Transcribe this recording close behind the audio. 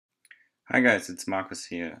Hi guys, it's Marcus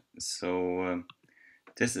here.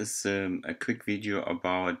 This is a quick video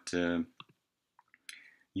about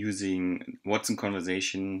using Watson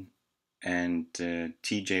Conversation and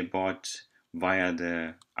TJBot via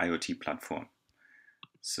the IoT platform.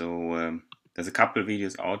 There's a couple of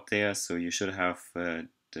videos out there, so you should have the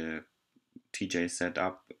TJ set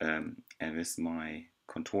up and with my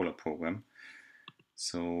controller program.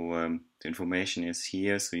 The information is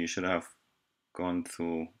here, so you should have gone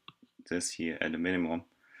through this here at a minimum.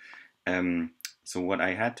 So what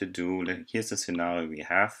I had to do, here's the scenario we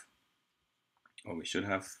have, or we should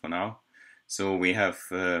have for now. So we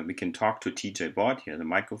can talk to TJBot. Here the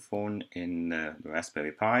microphone in the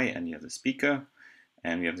Raspberry Pi, and you have the speaker,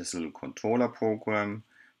 and we have this little controller program,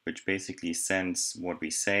 which basically sends what we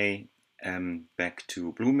say back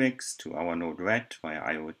to Bluemix, to our Node-RED via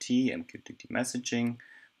IoT, MQTT messaging.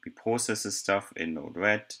 We process the stuff in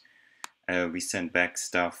Node-RED. We send back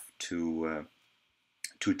stuff to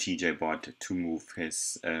TJBot to move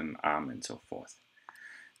his arm and so forth.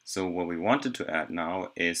 So what we wanted to add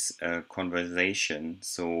now is a conversation,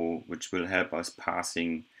 which will help us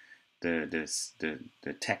passing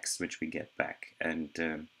the text which we get back,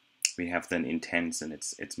 and we have then intents, and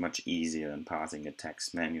it's much easier than passing a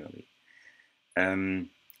text manually.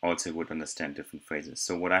 Also, it would understand different phrases.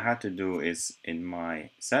 So what I had to do is in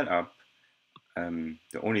my setup.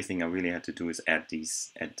 The only thing I really had to do is add the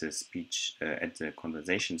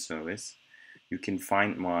conversation service. You can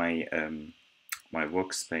find my my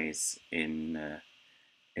workspace in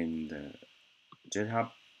the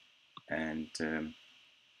GitHub, and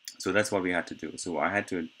so that's what we had to do. So I had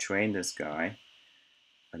to train this guy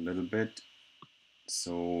a little bit.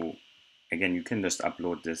 So again, you can just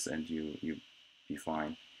upload this and you be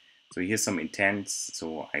fine. So here's some intents.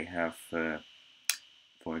 So I have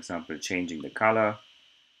for example, changing the color.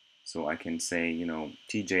 So I can say,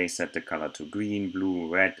 TJ set the color to green,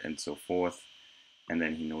 blue, red, and so forth. And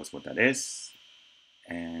then he knows what that is.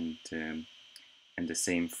 And the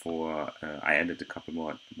same for, I added a couple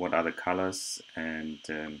more, what are the colors and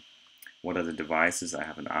what are the devices. I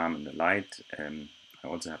have an arm and a light. I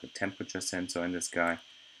also have a temperature sensor in this guy.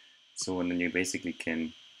 And then you basically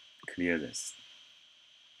can clear this.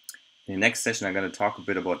 In the next session, I'm going to talk a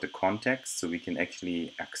bit about the context, so we can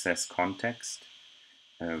actually access context,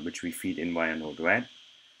 which we feed in via Node-RED.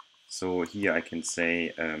 So here I can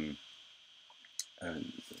say,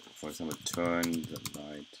 for example, turn the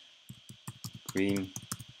light green,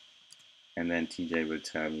 and then TJ will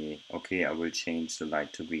tell me, okay, I will change the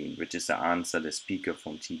light to green, which is the answer the speaker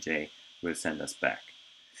from TJ will send us back.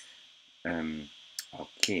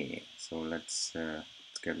 Okay, so let's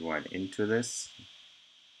get right into this.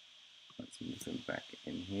 Let's move him back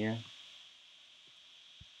in here.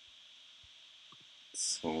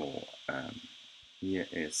 So here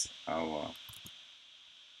is our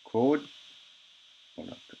code, or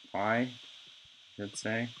not the Pi, I should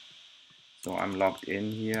say. So I'm logged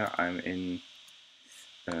in here. I'm in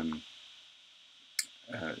the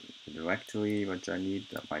directory which I need.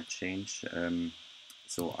 That might change.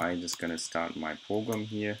 So I'm just going to start my program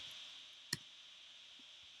here,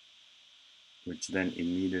 which then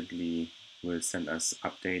immediately will send us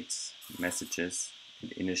updates, messages.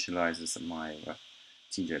 It initializes my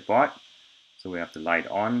TJBot. So we have the light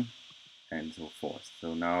on and so forth.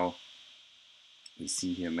 So now we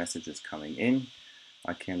see here messages coming in.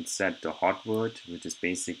 I can set the hot word, which is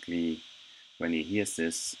basically when he hears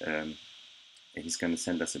this, he's going to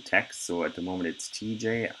send us a text. So at the moment it's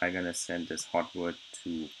TJ. I'm going to send this hot word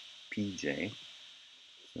to PJ.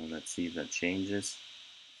 So let's see if that changes.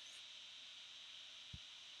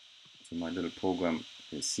 So my little program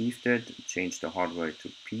received it, changed the hot word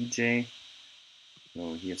to PJ.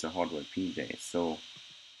 So here's a hot word PJ. So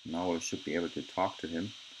now we should be able to talk to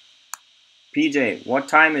him. PJ, what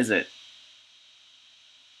time is it?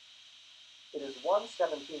 It is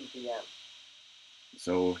 1:17 p.m.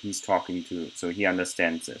 So he's talking to, so he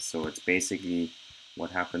understands this. So it's basically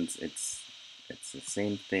what happens, it's the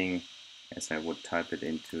same thing as I would type it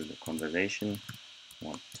into the conversation.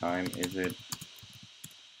 What time is it?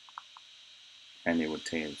 And it would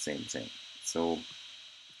tell the same thing. So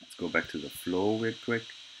let's go back to the flow real quick.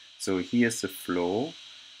 So here's the flow.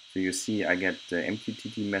 So you see I get the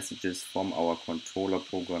MQTT messages from our controller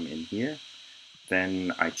program in here.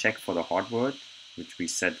 Then I check for the hot word, which we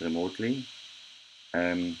set remotely.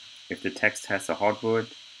 If the text has a hot word,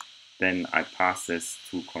 then I pass this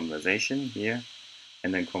to conversation here,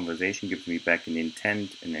 and then conversation gives me back an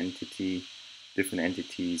intent, an entity, different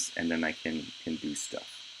entities, and then I can do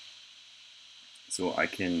stuff. So I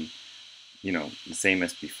can, the same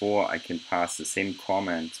as before, I can pass the same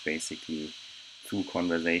comments basically to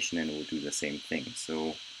conversation and it will do the same thing.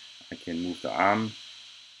 So I can move the arm.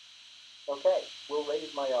 Okay, we'll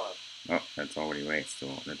raise my arm. Oh, that's already raised, so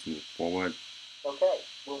let's move forward. Okay,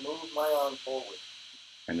 we'll move my arm forward.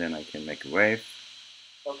 And then I can make a wave.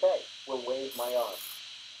 Okay, we'll wave my arm.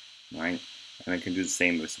 Right? And I can do the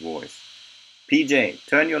same with voice. PJ,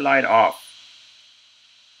 turn your light off.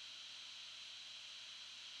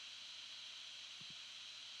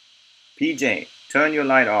 PJ, turn your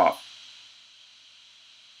light off.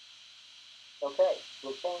 Okay,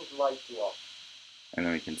 we'll change light to off. And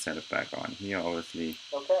then we can set it back on here, obviously.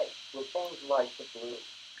 Okay, we'll change light to blue.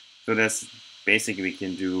 So that's basically we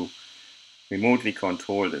can do remotely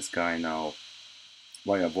control this guy now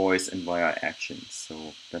via voice and via actions.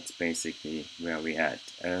 So that's basically where we at.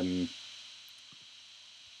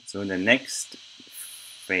 So in the next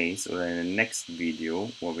phase or in the next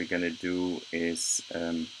video, what we're gonna do is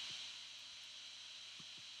I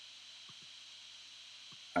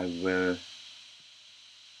will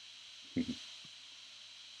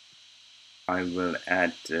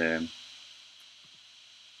add a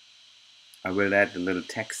little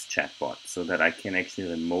text chatbot so that I can actually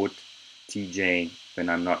remote TJ when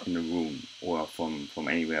I'm not in the room or from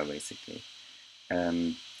anywhere basically.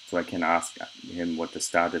 So I can ask him what the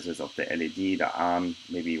status is of the LED, the arm,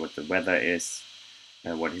 maybe what the weather is,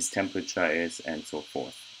 what his temperature is, and so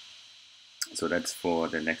forth. So that's for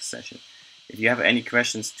the next session. If you have any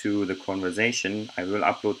questions to the conversation, I will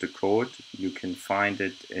upload the code. You can find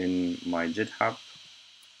it in my GitHub,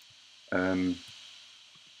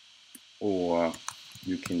 or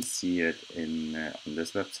you can see it in on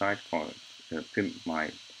this website called Pimp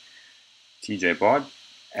My TJBot.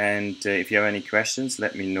 And if you have any questions,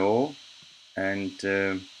 let me know, and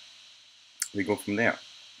we go from there.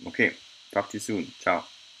 Okay, talk to you soon. Ciao.